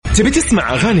تبي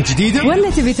تسمع أغاني جديدة ولا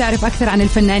تبي تعرف أكثر عن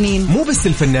الفنانين؟ مو بس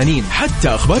الفنانين، حتى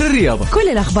أخبار الرياضة، كل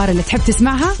الأخبار اللي تحب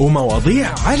تسمعها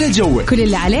ومواضيع على جوك. كل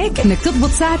اللي عليك إنك تضبط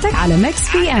ساعتك على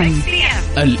ميكس بي ام.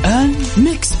 الآن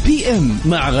ميكس بي ام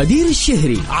مع غدير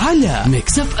الشهري على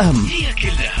ميكس اف ام. هي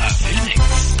كلها في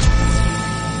الميكس.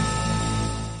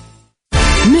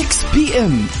 ميكس بي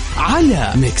ام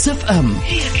على ميكس اف ام.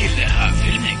 هي كلها في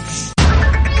الميكس.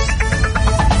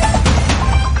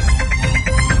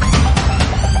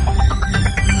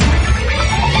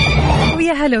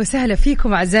 ويا هلا وسهلا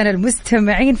فيكم أعزائنا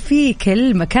المستمعين في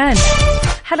كل مكان.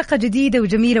 حلقة جديدة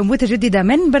وجميلة ومتجددة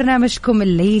من برنامجكم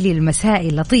الليلي المسائي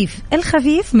اللطيف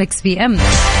الخفيف ميكس بي ام.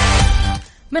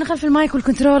 من خلف المايك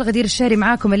والكنترول غدير الشهري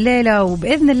معاكم الليلة،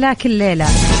 وبإذن الله كل ليلة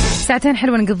ساعتين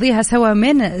حلوة نقضيها سوا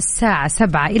من الساعة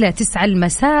 7 إلى 9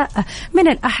 المساء من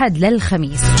الأحد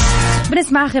للخميس.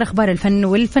 بنسمع آخر أخبار الفن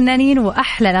والفنانين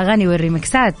وأحلى الأغاني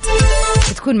والريمكسات.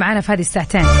 تكون معنا في هذه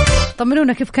الساعتين.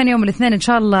 طمنونا كيف كان يوم الاثنين. إن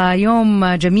شاء الله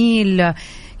يوم جميل،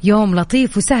 يوم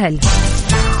لطيف وسهل،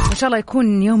 إن شاء الله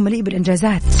يكون يوم مليء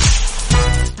بالإنجازات.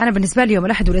 أنا بالنسبة لي يوم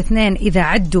الأحد والاثنين إذا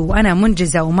عدوا وأنا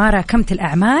منجزة وما راكمت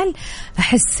الأعمال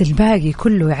أحس الباقي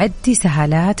كله يعدي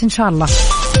سهالات إن شاء الله.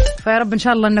 فيا رب إن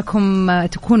شاء الله أنكم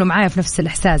تكونوا معايا في نفس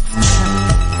الإحساس.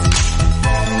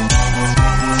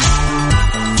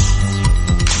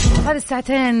 هذه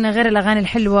الساعتين غير الأغاني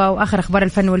الحلوة وآخر أخبار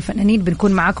الفن والفنانين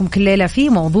بنكون معاكم كل ليلة في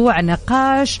موضوع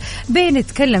نقاش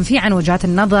بنتكلم فيه عن وجهات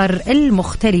النظر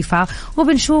المختلفة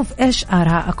وبنشوف إيش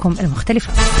آراءكم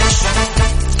المختلفة.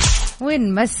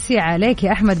 ونمسي عليك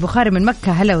يا أحمد بخاري من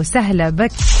مكة، هلا وسهلا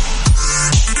بك.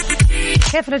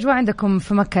 كيف الأجواء عندكم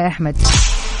في مكة يا أحمد؟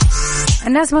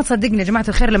 الناس ما تصدقني يا جماعة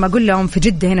الخير لما أقول لهم في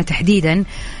جدة هنا تحديدا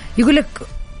يقول لك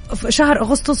شهر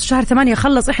أغسطس شهر 8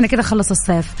 خلص، إحنا كده خلص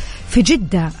الصيف. في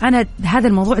جدة أنا هذا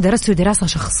الموضوع درسته دراسة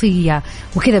شخصية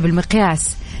وكذا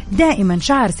بالمقياس. دائما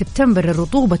شهر سبتمبر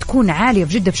الرطوبة تكون عالية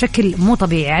في جدة بشكل مو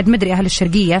طبيعي. عاد مدري أهل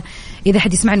الشرقية إذا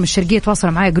حد يسمعني من الشرقية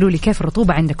تواصلوا معايا قولوا لي كيف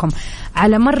الرطوبة عندكم.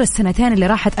 على مر السنتين اللي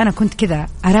راحت أنا كنت كذا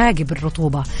أراقب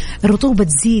الرطوبة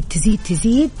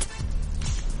تزيد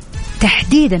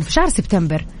تحديدا في شهر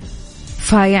سبتمبر.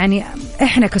 فيعني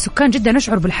إحنا كسكان جدة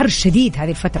نشعر بالحر الشديد هذه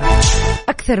الفترة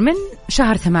أكثر من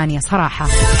شهر 8 صراحة.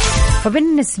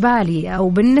 فبالنسبة لي أو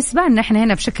بالنسبة لنا إحنا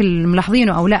هنا بشكل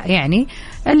ملاحظينه أو لا، يعني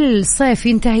الصيف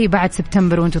ينتهي بعد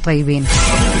سبتمبر وأنتم طيبين.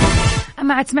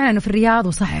 أما عاد سمعنا أنه في الرياض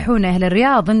وصححونا أهل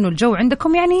الرياض أنه الجو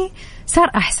عندكم يعني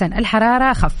صار أحسن،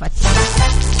 الحرارة خفت.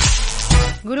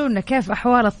 قولوا لنا كيف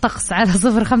أحوال الطقس على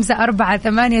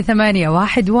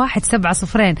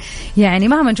 0548811700. يعني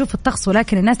مهما نشوف الطقس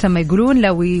ولكن الناس لما يقولون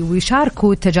لو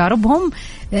ويشاركوا تجاربهم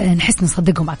نحس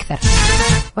نصدقهم أكثر.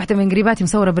 واحدة من قريباتي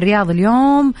مصورة بالرياض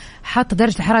اليوم حاطة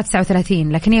درجة الحرارة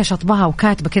 39 لكن هي شطبها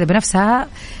وكاتبة كذا بنفسها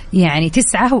يعني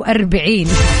 49.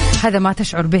 هذا ما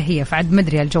تشعر به هي. فعد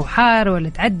مدري الجو حار ولا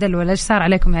تعدل ولا إيش صار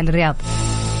عليكم يا الرياض.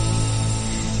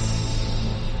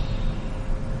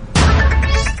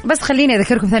 بس خليني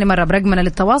أذكركم ثاني مرة برقمنا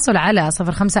للتواصل على 0548811700.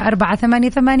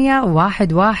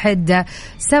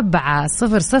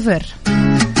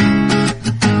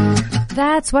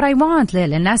 That's what I want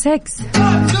للناس هيكس.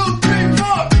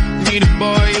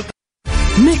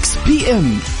 ميكس بي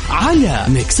ام على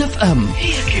ميكس اف ام.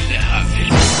 هي كلها في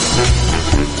الميكس.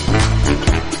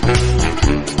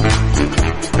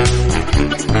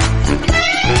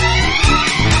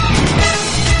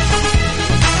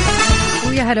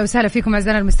 ويا هلا وسهلا فيكم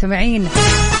أعزائنا المستمعين.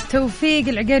 توفيق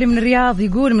العقيري من الرياض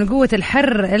يقول من قوة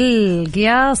الحر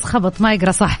القياس خبط ما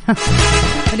يقرأ صح.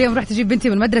 اليوم رحت أجيب بنتي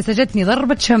من المدرسة جتني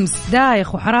ضربة شمس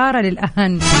دايخ وحرارة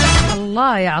للآن.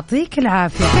 الله يعطيك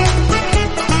العافية.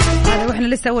 وإحنا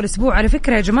لسه أول أسبوع على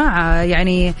فكرة يا جماعة.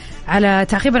 يعني على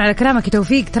تعقيبا على كلامك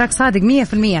توفيق تراك صادق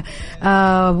 100%.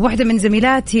 واحدة من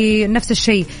زميلاتي نفس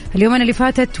الشيء اليومين اللي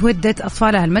فاتت ودت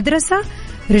أطفالها المدرسة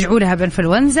رجعوا لها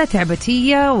بإنفلونزا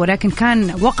تعبتية، ولكن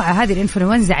كان وقع هذه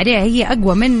الإنفلونزا عليها هي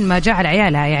أقوى من ما جاء على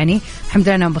عيالها. يعني الحمد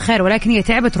لله أنهم بخير، ولكن هي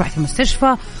تعبت ورحت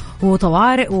المستشفى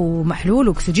وطوارئ ومحلول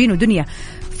وأكسجين ودنيا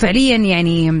فعليا.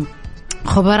 يعني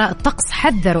خبراء الطقس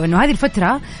حذروا أنه هذه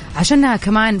الفترة عشانها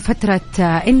كمان فترة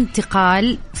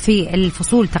انتقال في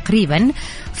الفصول تقريبا،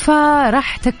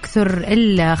 فراح تكثر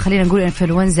خلينا نقول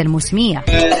الانفلونزا الموسمية.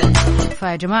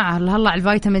 فيا جماعة هلا على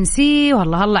الفيتامين سي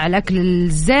وهلا على الأكل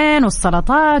الزين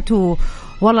والسلطات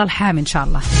والله الحامي إن شاء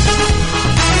الله.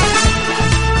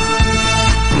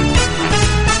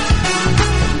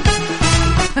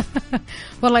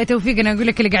 والله يا توفيق أنا أقول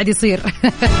لك اللي قاعد يصير.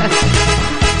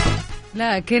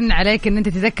 لكن عليك أن أنت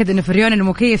تتأكد أن فريون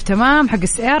المكيف تمام حق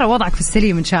السيارة وضعك في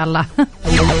السليم إن شاء الله.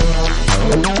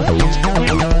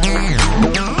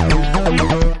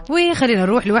 وخلينا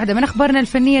نروح لواحدة من أخبارنا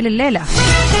الفنية لليلة.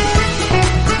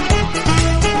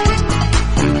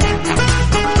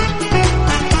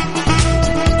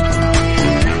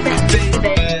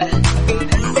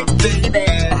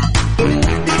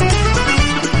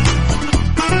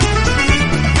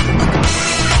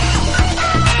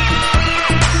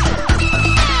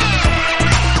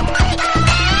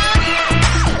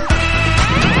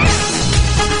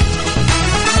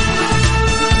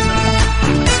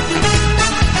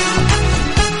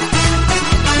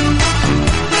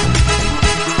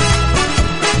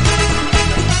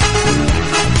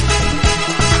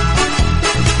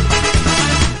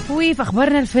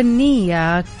 أخبارنا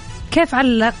الفنية. كيف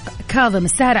علق كاظم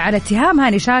الساهر على اتهام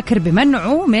هاني شاكر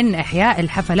بمنعه من إحياء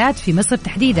الحفلات في مصر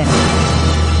تحديدا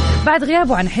بعد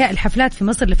غيابه عن إحياء الحفلات في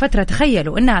مصر لفترة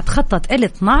تخيلوا أنها تخطت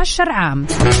 12 عام.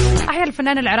 أحيا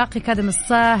الفنان العراقي كاظم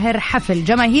الساهر حفل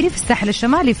جماهيري في الساحل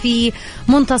الشمالي في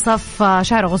منتصف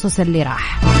شهر أغسطس اللي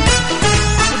راح.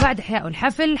 وبعد إحياء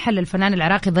الحفل حل الفنان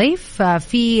العراقي ضيف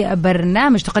في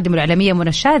برنامج تقدم الإعلامية منى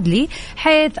الشاذلي،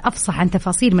 حيث أفصح عن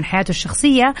تفاصيل من حياته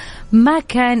الشخصية ما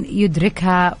كان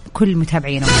يدركها كل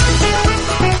متابعينه.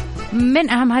 من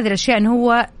أهم هذه الأشياء أنه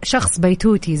هو شخص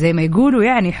بيتوتي زي ما يقولوا،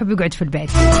 يعني يحب يقعد في البيت،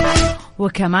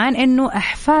 وكمان أنه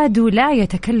أحفاده لا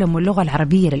يتكلموا اللغة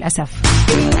العربية للأسف،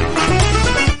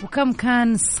 وكم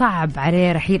كان صعب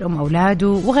عليه رحيل أولاده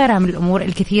وغيرها من الأمور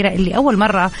الكثيرة اللي أول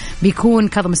مرة بيكون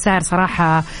كاظم الساهر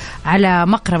صراحة على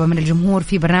مقربة من الجمهور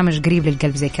في برنامج قريب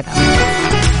للقلب زي كذا.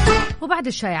 وبعد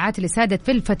الشائعات اللي سادت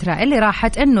في الفترة اللي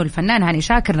راحت أنه الفنان هاني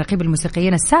شاكر نقيب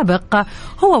الموسيقيين السابق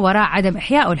هو وراء عدم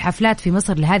إحياء الحفلات في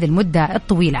مصر لهذه المدة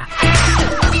الطويلة،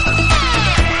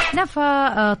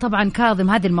 نفى طبعا كاظم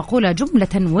هذه المقولة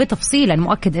جملة وتفصيلا،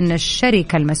 مؤكد أن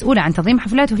الشركة المسؤولة عن تنظيم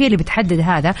حفلاته هي اللي بتحدد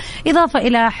هذا، إضافة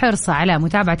إلى حرصه على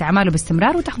متابعة أعماله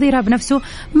باستمرار وتحضيرها بنفسه،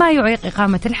 ما يعيق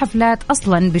إقامة الحفلات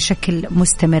أصلا بشكل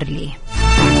مستمر ليه.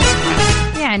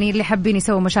 يعني اللي حابين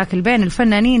يسووا مشاكل بين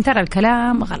الفنانين ترى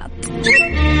الكلام غلط.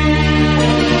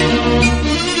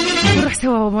 نروح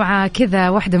سوا مع كذا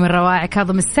واحدة من روائع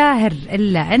كاظم الساهر،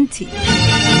 إلا أنتي.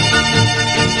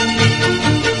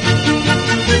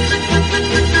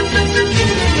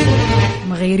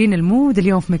 مغيرين المود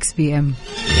اليوم في ميكس بي ام.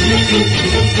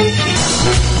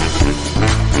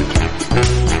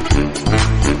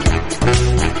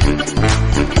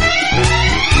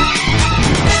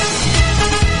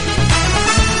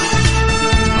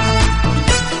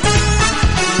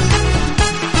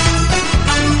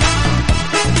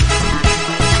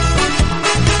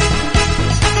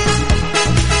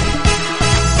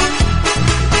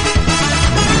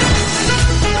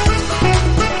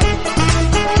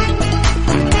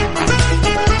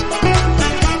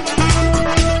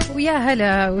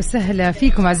 هلا وسهلا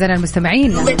فيكم أعزائنا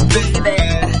المستمعين.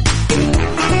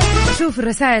 شوف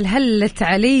الرسائل هلت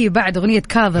علي بعد أغنية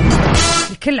كاظم،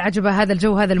 الكل عجبه هذا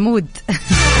الجو هذا المود.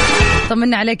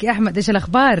 طمنا عليك يا أحمد، إيش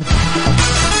الأخبار؟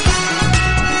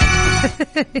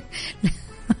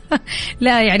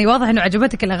 لا يعني واضح أنه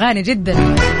عجبتك الأغاني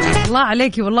جدا، الله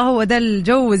عليكي والله، هو ده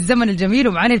الجو والزمن الجميل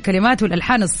ومعاني الكلمات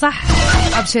والألحان الصح.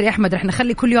 أبشر يا أحمد، رح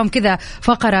نخلي كل يوم كذا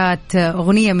فقرة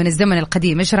أغنية من الزمن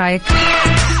القديم، إيش رأيك؟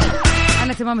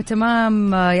 أنا تمام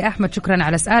التمام يا أحمد، شكرا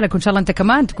على سؤالك، وإن شاء الله أنت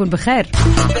كمان تكون بخير.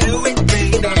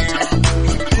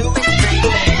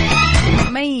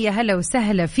 مية هلا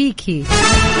وسهلا فيكي،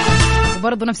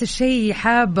 وبرضو نفس الشيء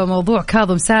حابة موضوع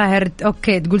كاظم ساهر.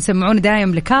 أوكي تقول سمعوني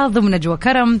دايم لكاظم ونجوى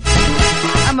كرم.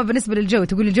 أما بالنسبة للجو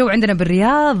تقول الجو عندنا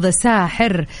بالرياض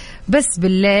ساحر، بس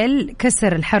بالليل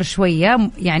كسر الحر شوية،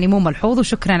 يعني مو ملحوظ.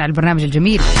 وشكرا على البرنامج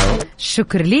الجميل،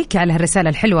 شكر ليك على هالرسالة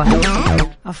الحلوة.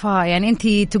 أفا يعني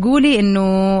أنتي تقولي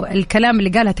إنه الكلام اللي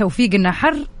قالها توفيق إنه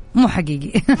حر مو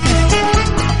حقيقي.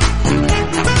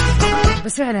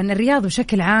 بس فعلا الرياض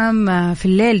بشكل عام في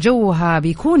الليل جوها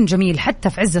بيكون جميل، حتى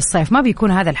في عز الصيف ما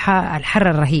بيكون هذا الحر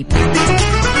الرهيب.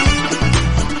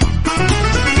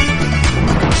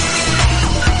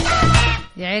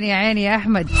 يا عيني يا عيني يا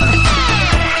أحمد.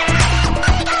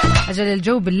 أجل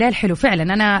الجو بالليل حلو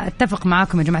فعلا، أنا أتفق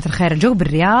معاكم يا جماعة الخير، الجو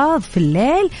بالرياض في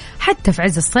الليل حتى في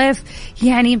عز الصيف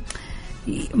يعني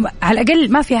على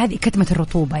الأقل ما في هذه كتمة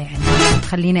الرطوبة، يعني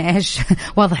خلينا إيش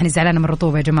واضح إني زعلانة من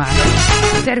الرطوبة يا جماعة.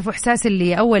 تعرفوا إحساس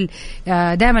اللي أول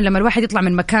دائما لما الواحد يطلع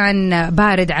من مكان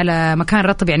بارد على مكان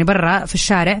رطب، يعني برا في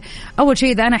الشارع، أول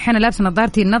شيء إذا أنا أحيانا لابسة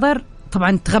نظارتي النظر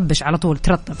طبعا تغبش على طول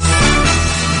ترطب.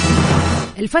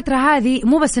 الفترة هذه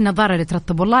مو بس النظارة اللي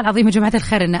ترطب، والله العظيم يا جماعة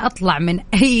الخير إني أطلع من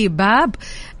أي باب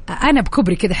أنا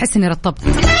بكبري كذا أحس إني رطبت،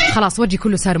 خلاص وجهي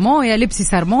كله صار موية، لبسي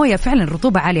صار موية، فعلا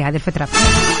الرطوبة عالية هذه الفترة.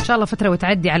 إن شاء الله فترة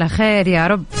وتعدي على خير يا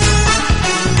رب،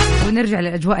 ونرجع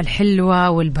للأجواء الحلوة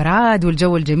والبراد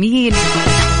والجو الجميل.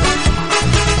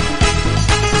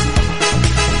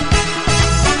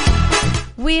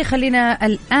 وخلينا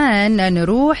الآن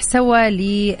نروح سوا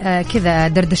لكذا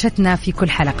دردشتنا في كل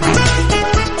حلقة.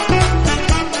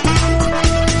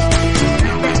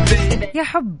 يا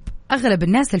حب أغلب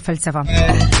الناس الفلسفة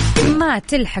ما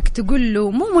تلحق تقول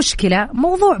له مو مشكلة،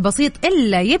 موضوع بسيط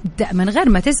إلا يبدأ من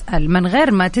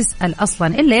غير ما تسأل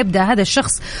أصلا، إلا يبدأ هذا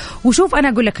الشخص وشوف أنا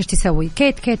أقول لك إيش تسوي،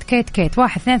 كيت كيت كيت كيت،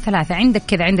 1 2 3 عندك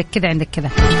كذا عندك كذا عندك كذا،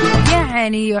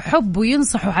 يعني يحب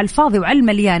وينصحوا على الفاضي وعلى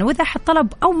المليان، وإذا حد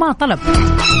طلب أو ما طلب.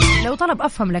 لو طلب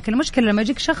أفهم، لكن المشكلة لما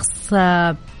يجيك شخص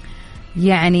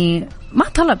يعني ما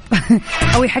طلب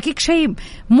أو يحكيك شيء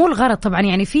مو الغرض. طبعا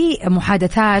يعني في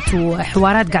محادثات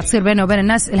وحوارات قاعد تصير بيننا وبين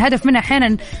الناس، الهدف منها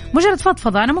أحيانا مجرد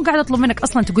فضفضة. أنا مو قاعد أطلب منك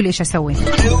أصلا تقول لي إيش أسوي.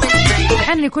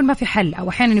 أحيانا يكون ما في حل، أو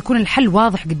أحيانا يكون الحل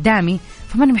واضح قدامي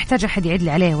فماني محتاجة أحد يعيد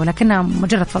لي عليه، ولكنها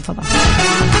مجرد فضفضة.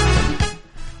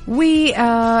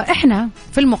 وإحنا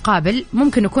في المقابل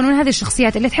ممكن نكون من هذه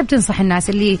الشخصيات اللي تحب تنصح الناس،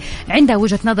 اللي عندها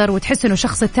وجهة نظر وتحس إنه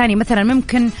الشخص الثاني مثلا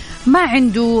ممكن ما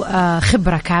عنده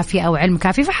خبرة كافية أو علم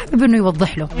كافي، فحابب إنه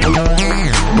يوضح له.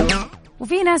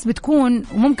 وفي ناس بتكون،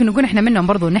 وممكن نكون إحنا منهم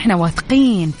برضو، إن إحنا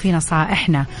واثقين في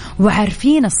نصائحنا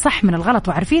وعارفين الصح من الغلط،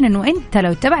 وعارفين إنه أنت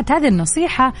لو اتبعت هذه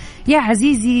النصيحة يا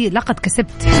عزيزي لقد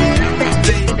كسبت.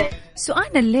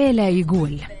 سؤال الليلة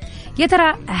يقول: يا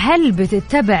ترى هل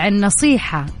بتتبع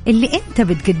النصيحة اللي أنت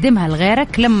بتقدمها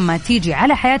لغيرك لما تيجي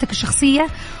على حياتك الشخصية،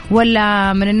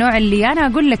 ولا من النوع اللي أنا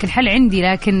أقول لك الحل عندي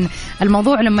لكن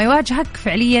الموضوع لما يواجهك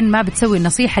فعليا ما بتسوي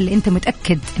النصيحة اللي أنت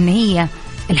متأكد إن هي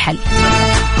الحل؟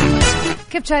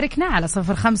 كيف تشاركنا على 0548811700.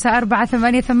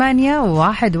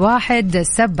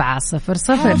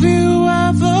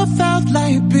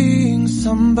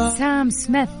 سام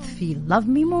سميث في Love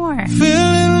Me More.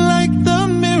 Feeling like the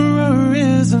mirror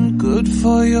isn't good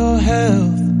for your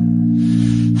health.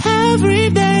 Every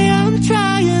day I'm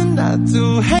trying not to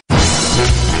hate.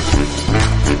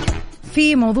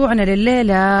 في موضوعنا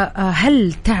لليلة،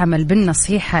 هل تعمل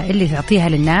بالنصيحة اللي تعطيها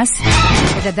للناس؟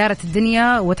 إذا دارت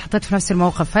الدنيا وتحطت في نفس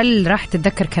الموقف، هل راح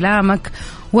تتذكر كلامك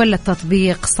ولا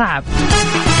التطبيق صعب؟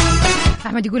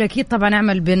 أحمد يقول أكيد طبعا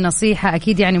أعمل بالنصيحة،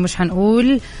 أكيد يعني مش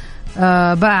هنقول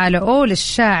بقى على قول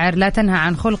الشاعر: لا تنهى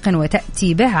عن خلق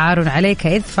وتأتي به، عار عليك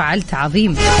إذ فعلت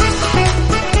عظيم.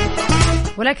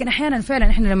 ولكن أحيانا فعلا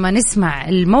إحنا لما نسمع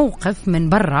الموقف من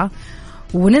برا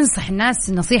وننصح الناس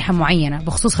نصيحة معينة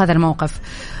بخصوص هذا الموقف،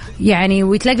 يعني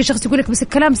وتلاقي الشخص يقولك بس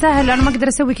الكلام سهل، أنا ما أقدر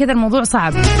أسوي كذا، الموضوع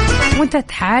صعب، وأنت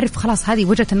تعرف خلاص هذه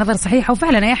وجهة النظر صحيحة،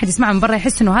 وفعلا أي أحد يسمع من برا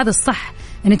يحس إنه هذا الصح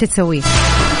إن أنت تسويه.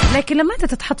 لكن لما أنت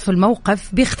تتحط في الموقف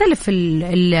بيختلف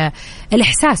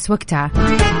الإحساس وقتها.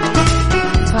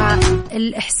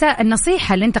 فالإحساس،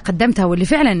 النصيحة اللي أنت قدمتها واللي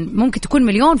فعلا ممكن تكون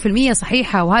 100%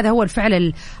 صحيحة وهذا هو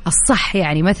الفعل الصح،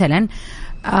 يعني مثلا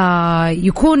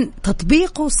يكون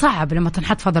تطبيقه صعب لما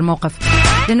تنحط في هذا الموقف،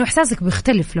 لأنه إحساسك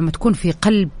بيختلف لما تكون في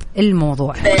قلب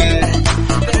الموضوع.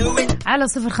 على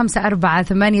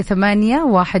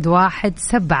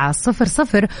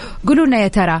 0548811700 قولونا يا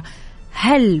ترى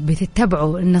هل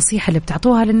بتتبعوا النصيحة اللي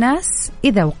بتعطوها للناس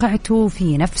إذا وقعتوا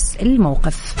في نفس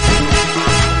الموقف؟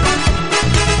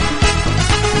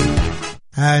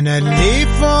 أنا اللي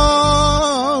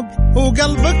فوق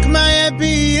وقلبك ما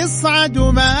يبي يصعد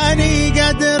وماني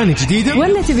قادر. جديدة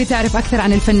ولا تبي تعرف أكثر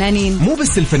عن الفنانين؟ مو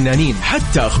بس الفنانين،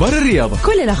 حتى أخبار الرياضة،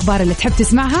 كل الأخبار اللي تحب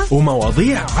تسمعها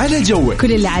ومواضيع على جوك.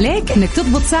 كل اللي عليك إنك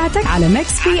تضبط ساعتك على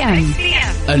ميكس بي ام.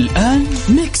 الآن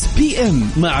ميكس بي ام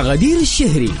مع غدير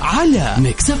الشهري على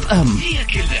ميكس اف ام. هي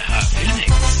كلها في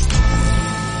الميكس.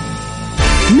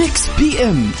 ميكس بي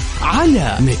ام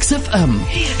على ميكس اف ام.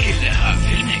 هي كلها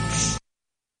في الميكس.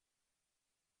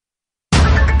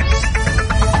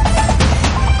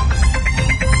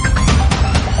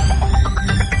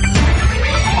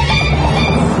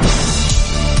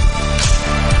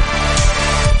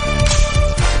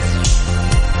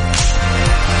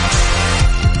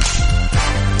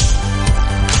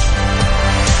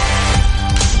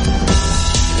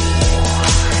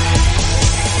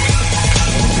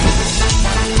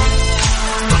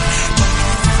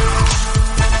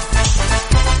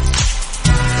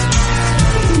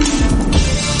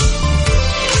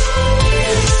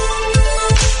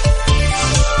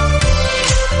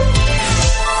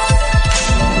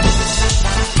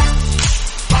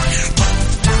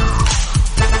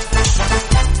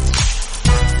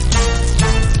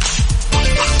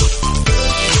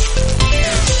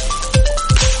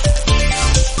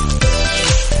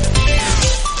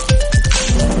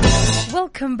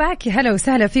 باك، هلا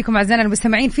وسهلا فيكم أعزائنا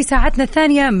المستمعين في ساعتنا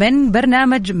الثانية من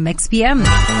برنامج ميكس بي ام.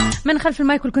 من خلف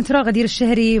المايك والكنترول غدير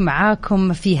الشهري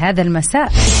معاكم في هذا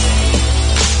المساء.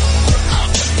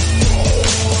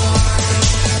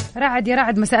 رعد يا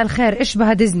رعد، مساء الخير، إيش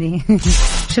بها ديزني؟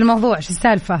 إيش الموضوع؟ إيش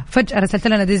السالفة؟ فجأة رسلت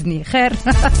لنا ديزني، خير؟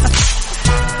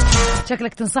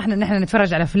 شكلك تنصحنا إن احنا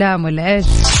نتفرج على أفلام ولا إيش؟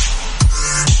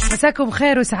 مساكم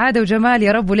خير وسعادة وجمال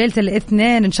يا رب، وليلة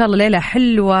الاثنين إن شاء الله ليلة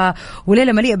حلوة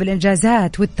وليلة مليئة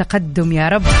بالإنجازات والتقدم يا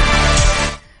رب.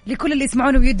 لكل اللي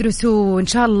يسمعون ويدرسوا إن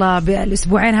شاء الله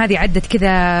بالأسبوعين هذه عدت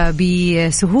كذا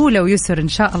بسهولة ويسر إن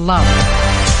شاء الله.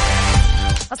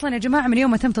 أصلا يا جماعة من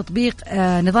يوم ما تم تطبيق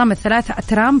نظام الثلاثة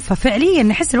أترام ففعليا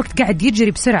نحس الوقت قاعد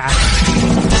يجري بسرعة.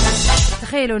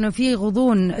 تخيلوا انه في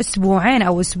غضون اسبوعين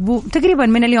او اسبوع تقريبا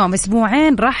من اليوم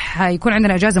اسبوعين راح يكون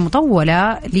عندنا اجازه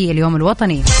مطوله لليوم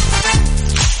الوطني.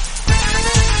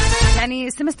 يعني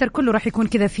السمستر كله راح يكون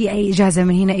كذا في اي اجازه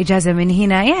من هنا اجازه من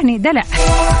هنا، يعني دلع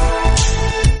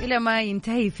إلى ما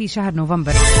ينتهي في شهر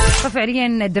نوفمبر.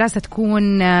 ففعليا الدراسة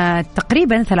تكون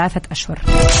تقريبا 3 أشهر.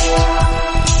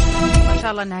 ما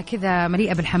شاء الله أنها كذا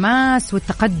مليئة بالحماس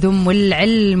والتقدم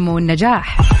والعلم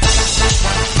والنجاح.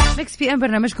 ميكس بي ام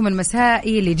برنامجكم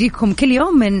المسائي اللي يجيكم كل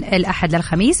يوم من الأحد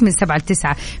للخميس من 7 ل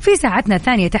 9 في ساعتنا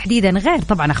الثانية تحديدا، غير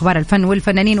طبعا أخبار الفن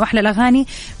والفنانين وأحلى الأغاني.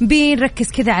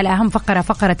 بنركز كذا على أهم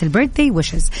فقرة البيرثدي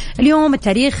ويشز. اليوم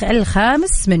التاريخ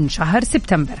 5 من شهر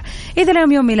سبتمبر. إذا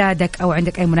اليوم يوم ميلادك أو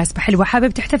عندك أي مناسبة حلوة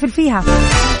حابب تحتفل فيها،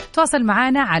 تواصل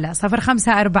معنا على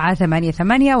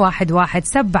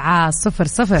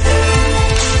 0548811700.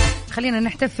 خلينا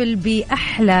نحتفل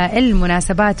بأحلى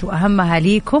المناسبات وأهمها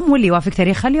ليكم واللي يوافق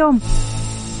تاريخ اليوم.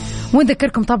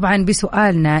 ونذكركم طبعا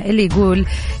بسؤالنا اللي يقول: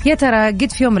 يا ترى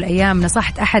قد في يوم من الأيام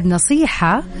نصحت أحد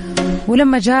نصيحة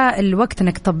ولما جاء الوقت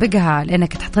أنك تطبقها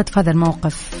لأنك تحطيت في هذا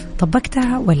الموقف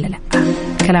طبقتها ولا لا؟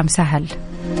 كلام سهل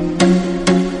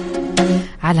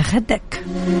على خدك.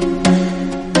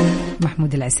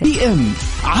 محمود العسيري بي ام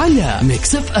على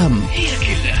ميكس اف ام، هي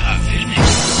كلها في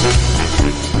الميكس.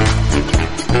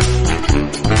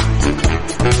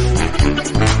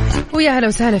 ويا هلا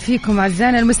وسهلا فيكم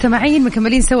أعزائنا المستمعين،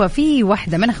 مكملين سوا في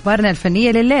واحدة من أخبارنا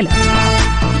الفنية لليلة.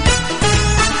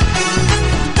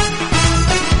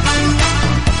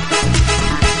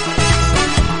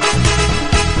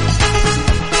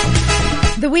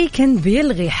 The Weeknd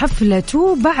بيلغي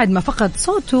حفلته بعد ما فقد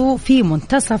صوته في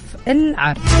منتصف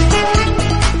العرض.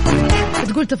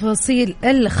 تقول تفاصيل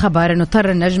الخبر أنه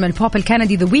اضطر النجم البوب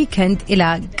الكندي The Weeknd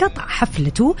إلى قطع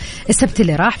حفلته السبت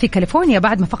اللي راح في كاليفورنيا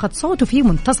بعد ما فقد صوته في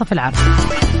منتصف العرض.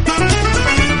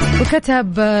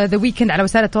 وكتب The Weeknd على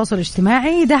وسائل التواصل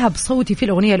الاجتماعي: ذهب صوتي في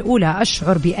الأغنية الأولى،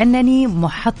 أشعر بأنني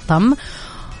محطم،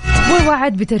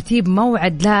 ووعد بترتيب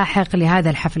موعد لاحق لهذا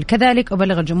الحفل. كذلك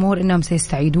أبلغ الجمهور أنهم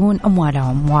سيستعيدون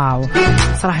أموالهم. واو،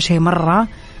 صراحة شيء مرة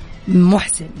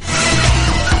محزن.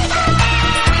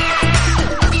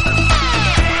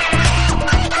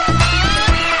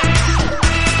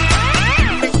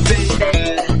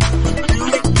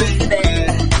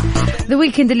 The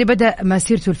Weeknd اللي بدأ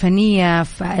مسيرته الفنية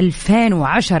في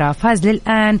 2010 فاز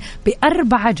للآن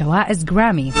ب4 جوائز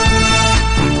جرامي.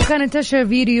 وكان انتشر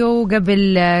فيديو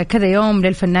قبل كذا يوم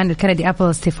للفنان الكندي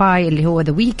أبل ستيفاي اللي هو The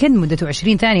Weeknd مدته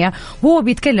 20 ثانية وهو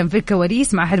بيتكلم في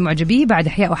الكواليس مع أحد معجبيه بعد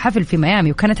إحياء حفل في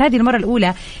ميامي، وكانت هذه المرة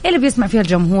الأولى اللي بيسمع فيها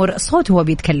الجمهور صوته وهو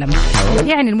بيتكلم.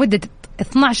 يعني لمدة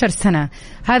 12 سنة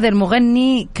هذا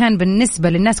المغني كان بالنسبة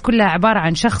للناس كلها عبارة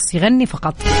عن شخص يغني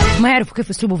فقط، ما يعرفوا كيف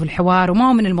أسلوبه في الحوار، وما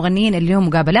هو من المغنيين اللي هم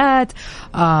مقابلات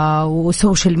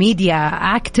وسوشيال ميديا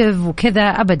أكتيف وكذا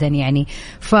أبدا يعني.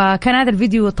 فكان هذا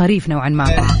الفيديو طريف نوعا ما،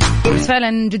 بس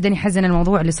فعلا جدا يحزن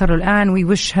الموضوع اللي صار له الآن. We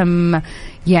wish him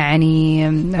يعني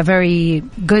a very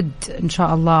good إن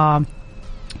شاء الله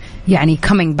يعني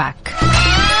coming back.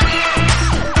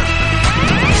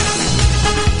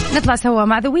 نطلع سوا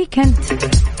مع The Weeknd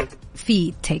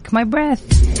في Take My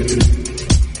Breath.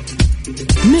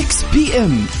 ميكس بي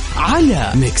ام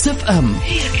على ميكس اف ام،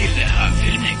 هي كلها في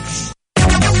الميكس.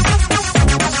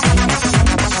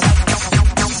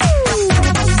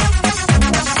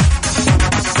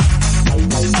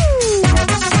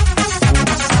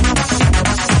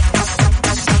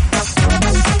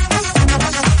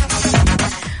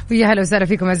 ويا هلا وسهلا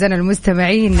فيكم أعزائنا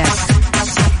المستمعين.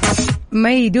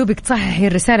 ما يدوبك تصححي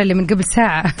الرسالة اللي من قبل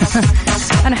ساعة.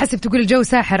 أنا حسب تقول الجو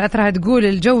ساحر، أترها تقول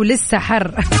الجو لسه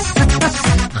حر.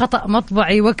 خطأ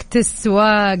مطبعي وقت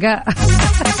السواقة.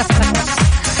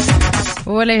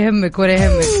 ولا يهمك ولا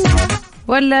يهمك.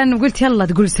 ولا أنا قلت يلا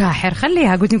تقول ساحر،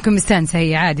 خليها، قلت يمكن مستانسة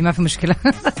هي، عادي ما في مشكلة.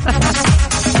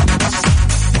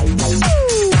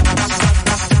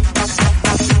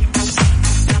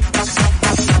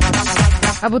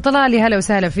 أبو طلالي هلا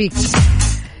وسهلا فيك.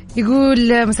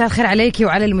 يقول مساء الخير عليك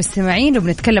وعلى المستمعين،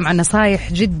 وبنتكلم عن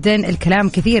نصايح جدا الكلام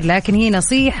كثير لكن هي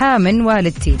نصيحة من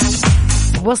والدتي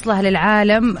وصلها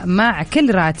للعالم: مع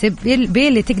كل راتب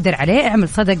اللي تقدر عليه اعمل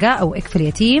صدقة أو اكفل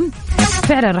يتيم،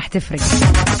 فعلا راح تفرق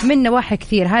من نواحي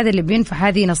كثير. هذا اللي بينفع،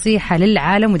 هذه نصيحة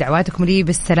للعالم، ودعواتكم لي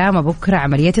بالسلامة بكرة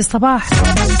عملية الصباح.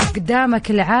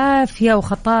 قدامك العافية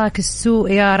وخطاك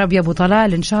السوء يا رب يا أبو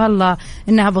طلال، إن شاء الله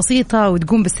إنها بسيطة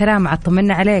وتقوم بالسلامة،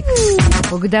 عطمنا عليك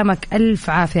وقدامك ألف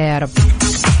عافية يا رب.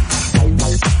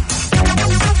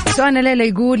 سؤالنا ليلى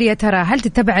يقول يا ترى هل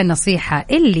تتبع النصيحة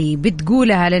اللي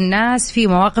بتقولها للناس في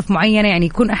مواقف معينة؟ يعني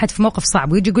يكون أحد في موقف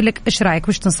صعب ويجي يقول لك إيش رأيك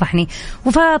وش تنصحني،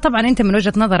 فطبعا أنت من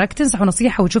وجهة نظرك تنصح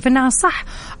نصيحة وتشوف إنها صح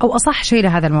أو أصح شيء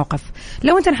لهذا الموقف.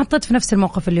 لو أنت انحطيت في نفس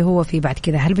الموقف اللي هو فيه بعد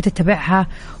كذا، هل بتتبعها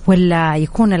ولا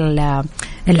يكون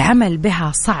العمل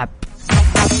بها صعب؟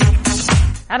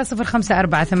 على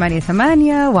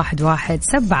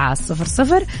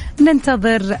 0548811700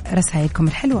 ننتظر رسائلكم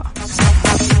الحلوة.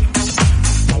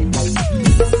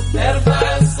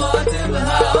 ارفع الصوت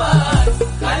بهواك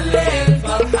خلي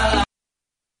الفرحة.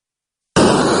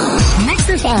 Mix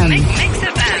FM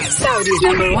Saudi's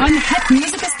 #1 hit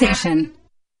music station.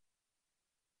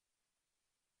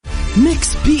 ميكس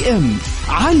بي ام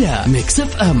على ميكس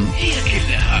اف ام. هي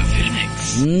كلها في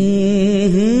الميكس.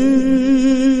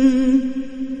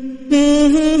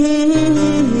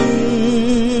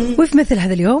 وفي مثل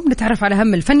هذا اليوم نتعرف على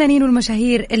أهم الفنانين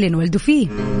والمشاهير اللي انولدوا فيه.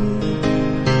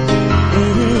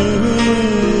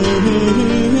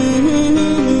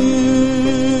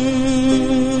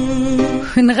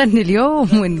 نغني اليوم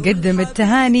ونقدم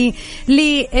التهاني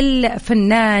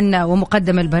للفنان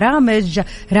ومقدم البرامج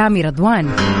رامي رضوان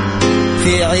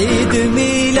في عيد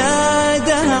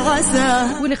ميلاده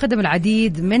عساه، واللي قدم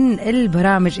العديد من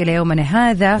البرامج إلى يومنا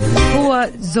هذا. هو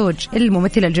زوج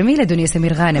الممثلة الجميلة دنيا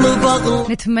سمير غانم.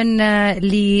 نتمنى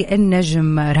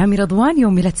للنجم رامي رضوان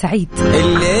يوم ميلاد سعيد.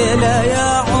 الليلة يا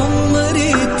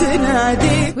عمري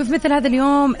تنادي. وفي مثل هذا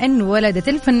اليوم ان ولدت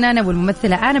الفنانة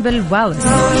والممثلة أنابيل واليس،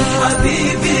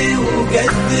 حبيبي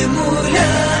وقدموا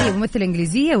له، ممثلة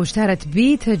إنجليزية واشتهرت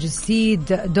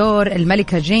بتجسيد دور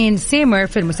الملكة جين سيمر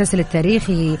في المسلسل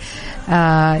التاريخي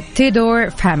تيدور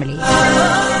فاميلي،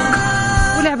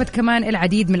 ولعبت كمان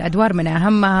العديد من الأدوار من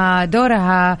أهمها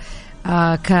دورها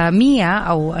كمية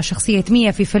أو شخصية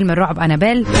مية في فيلم الرعب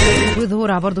أنابيل،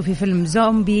 وظهورها برضو في فيلم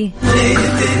زومبي،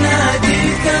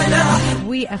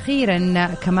 وأخيرا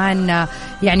كمان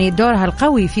يعني دورها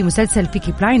القوي في مسلسل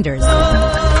بيكي بلايندرز.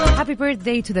 Happy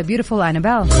birthday to the beautiful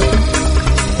Annabelle.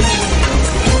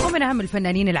 ومن أهم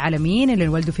الفنانين العالميين اللي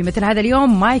انولدوا في مثل هذا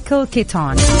اليوم مايكل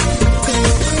كيتون.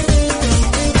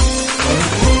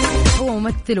 هو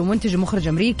ممثل ومنتج ومخرج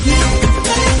أمريكي،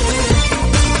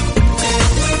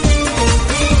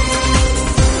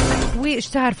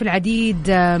 واشتهر في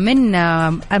العديد من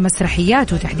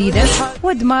مسرحياته تحديدا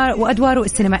وأدواره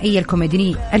السينمائية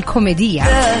الكوميدية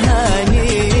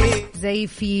زي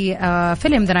في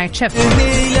فيلم The Night Shift،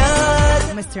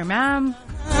 مستر مام،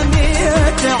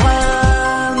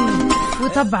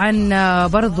 وطبعا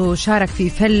برضو شارك في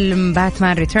فيلم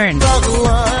باتمان ريتيرن.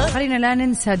 خلينا لا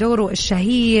ننسى دوره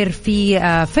الشهير في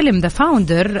فيلم The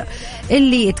Founder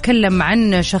اللي يتكلم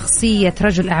عن شخصية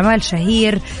رجل أعمال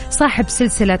شهير صاحب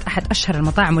سلسلة أحد أشهر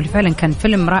المطاعم، واللي فعلا كان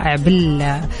فيلم رائع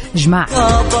بالإجماع.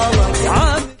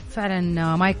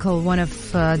 فعلا مايكل one of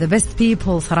the best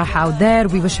people صراحة out there.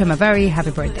 We wish him a very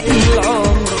happy birthday.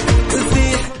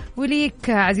 وليك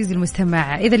عزيزي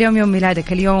المستمع، إذا اليوم يوم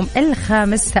ميلادك اليوم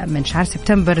 5 من شهر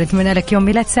سبتمبر، نتمنى لك يوم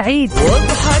ميلاد سعيد،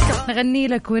 نغني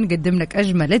لك ونقدم لك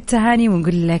أجمل التهاني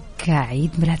ونقول لك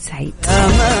عيد ميلاد سعيد.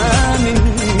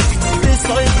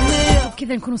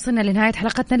 كذا نكون وصلنا لنهاية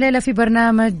حلقتنا الليلة في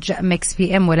برنامج ميكس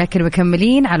بي ام، ولكن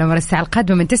مكملين على مر الساعة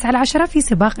القادمة من 9 ل 10 في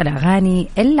سباق الأغاني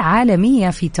العالمية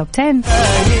في توب 10.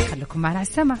 خليكم معنا على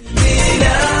السمع.